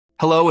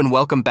Hello and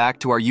welcome back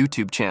to our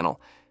YouTube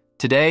channel.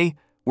 Today,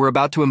 we're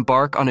about to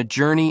embark on a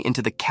journey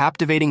into the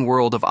captivating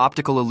world of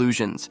optical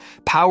illusions,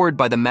 powered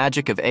by the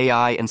magic of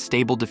AI and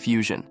Stable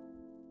Diffusion.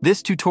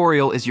 This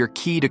tutorial is your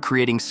key to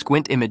creating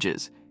squint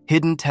images,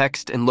 hidden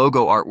text, and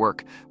logo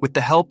artwork with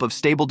the help of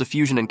Stable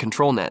Diffusion and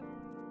ControlNet.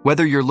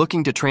 Whether you're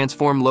looking to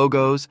transform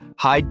logos,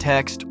 hide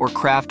text, or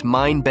craft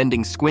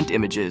mind-bending squint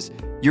images,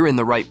 you're in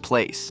the right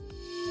place.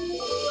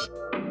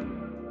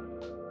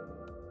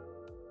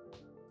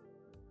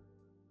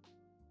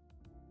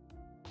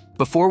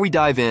 Before we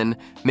dive in,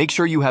 make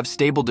sure you have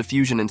Stable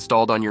Diffusion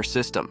installed on your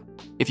system.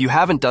 If you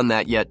haven't done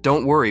that yet,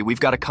 don't worry, we've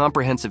got a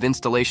comprehensive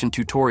installation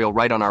tutorial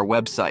right on our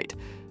website.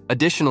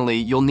 Additionally,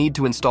 you'll need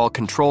to install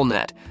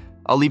ControlNet.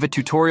 I'll leave a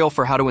tutorial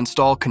for how to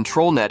install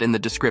ControlNet in the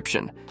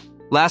description.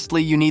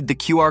 Lastly, you need the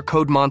QR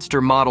Code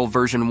Monster Model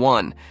version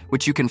 1,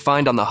 which you can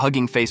find on the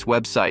Hugging Face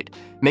website.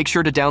 Make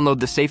sure to download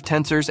the safe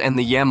tensors and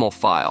the YAML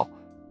file.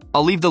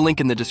 I'll leave the link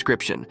in the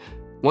description.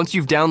 Once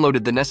you've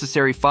downloaded the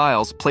necessary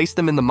files, place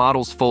them in the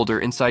Models folder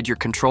inside your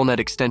ControlNet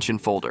extension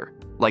folder,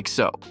 like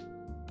so.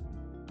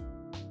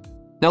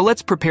 Now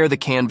let's prepare the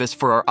canvas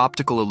for our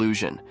optical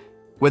illusion.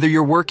 Whether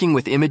you're working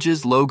with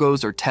images,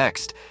 logos, or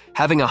text,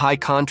 having a high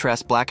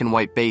contrast black and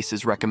white base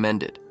is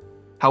recommended.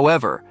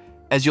 However,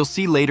 as you'll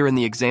see later in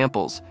the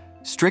examples,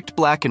 strict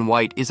black and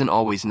white isn't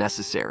always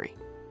necessary.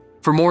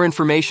 For more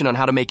information on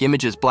how to make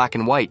images black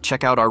and white,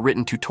 check out our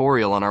written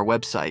tutorial on our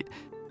website.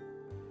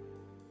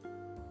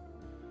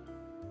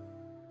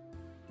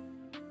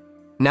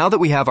 Now that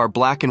we have our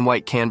black and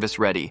white canvas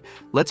ready,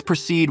 let's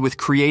proceed with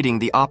creating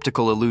the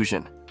optical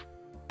illusion.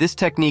 This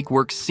technique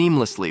works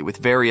seamlessly with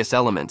various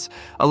elements,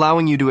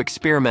 allowing you to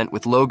experiment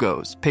with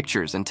logos,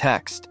 pictures, and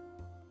text.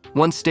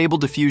 Once Stable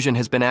Diffusion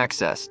has been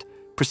accessed,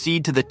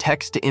 proceed to the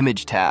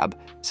Text-to-Image tab,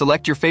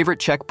 select your favorite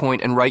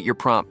checkpoint, and write your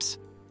prompts.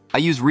 I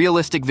use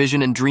Realistic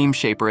Vision and Dream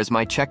Shaper as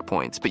my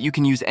checkpoints, but you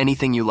can use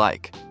anything you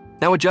like.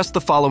 Now adjust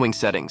the following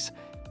settings.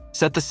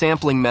 Set the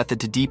sampling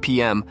method to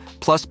DPM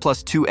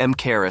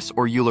 ++2mg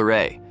or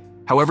Euler-A.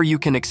 However, you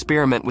can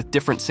experiment with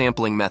different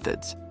sampling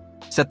methods.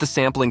 Set the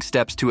sampling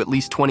steps to at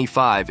least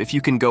 25. If you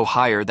can go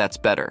higher, that's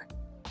better.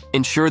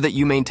 Ensure that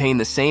you maintain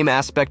the same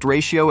aspect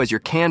ratio as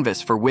your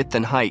canvas for width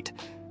and height.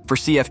 For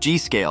CFG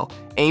scale,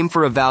 aim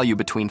for a value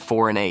between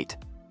 4 and 8.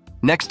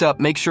 Next up,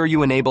 make sure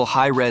you enable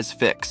High-Res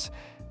Fix.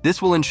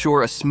 This will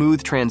ensure a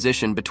smooth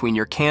transition between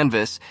your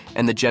canvas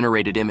and the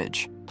generated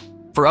image.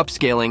 For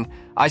upscaling,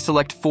 I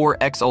select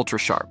 4x Ultra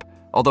Sharp.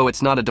 Although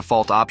it's not a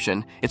default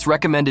option, it's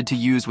recommended to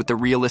use with the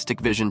Realistic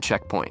Vision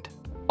checkpoint.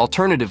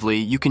 Alternatively,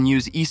 you can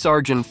use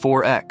eSargen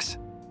 4x.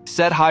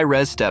 Set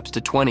high-res steps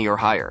to 20 or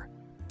higher.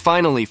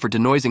 Finally, for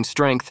denoising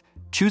strength,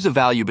 choose a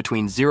value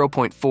between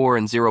 0.4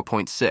 and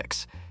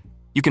 0.6.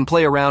 You can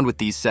play around with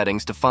these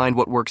settings to find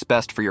what works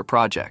best for your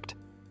project.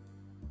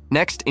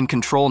 Next, in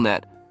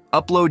ControlNet,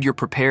 upload your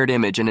prepared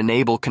image and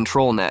enable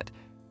ControlNet.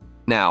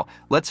 Now,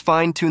 let's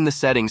fine-tune the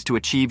settings to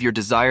achieve your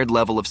desired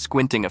level of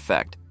squinting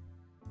effect.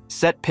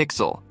 Set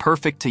pixel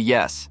perfect to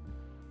yes.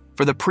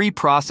 For the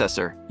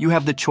pre-processor, you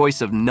have the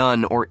choice of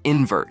none or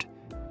invert,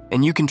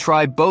 and you can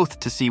try both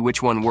to see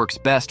which one works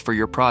best for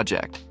your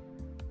project.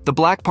 The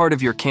black part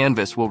of your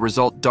canvas will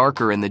result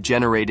darker in the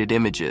generated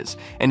images,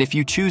 and if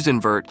you choose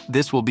invert,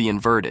 this will be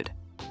inverted.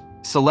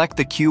 Select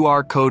the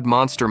QR Code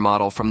Monster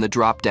model from the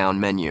drop-down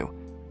menu.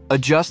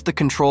 Adjust the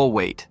control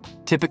weight,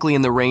 typically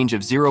in the range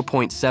of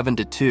 0.7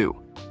 to 2.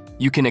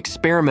 You can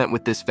experiment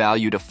with this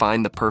value to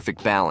find the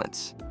perfect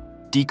balance.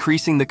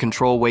 Decreasing the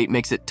control weight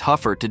makes it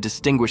tougher to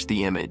distinguish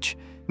the image,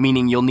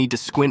 meaning you'll need to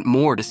squint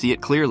more to see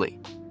it clearly.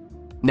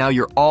 Now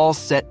you're all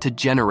set to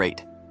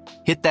generate.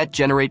 Hit that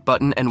generate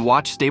button and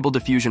watch Stable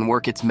Diffusion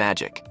work its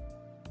magic.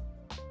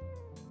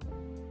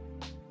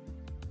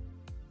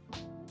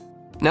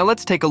 Now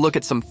let's take a look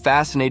at some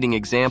fascinating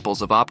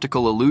examples of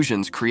optical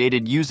illusions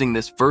created using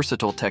this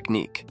versatile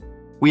technique.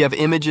 We have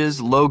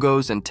images,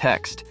 logos, and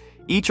text,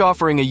 each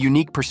offering a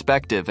unique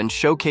perspective and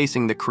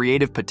showcasing the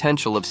creative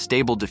potential of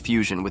Stable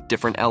Diffusion with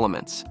different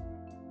elements.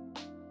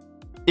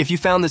 If you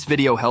found this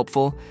video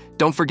helpful,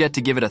 don't forget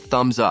to give it a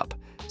thumbs up,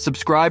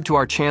 subscribe to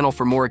our channel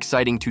for more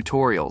exciting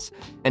tutorials,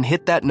 and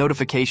hit that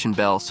notification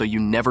bell so you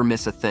never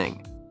miss a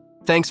thing.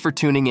 Thanks for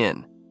tuning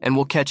in, and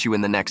we'll catch you in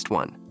the next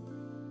one.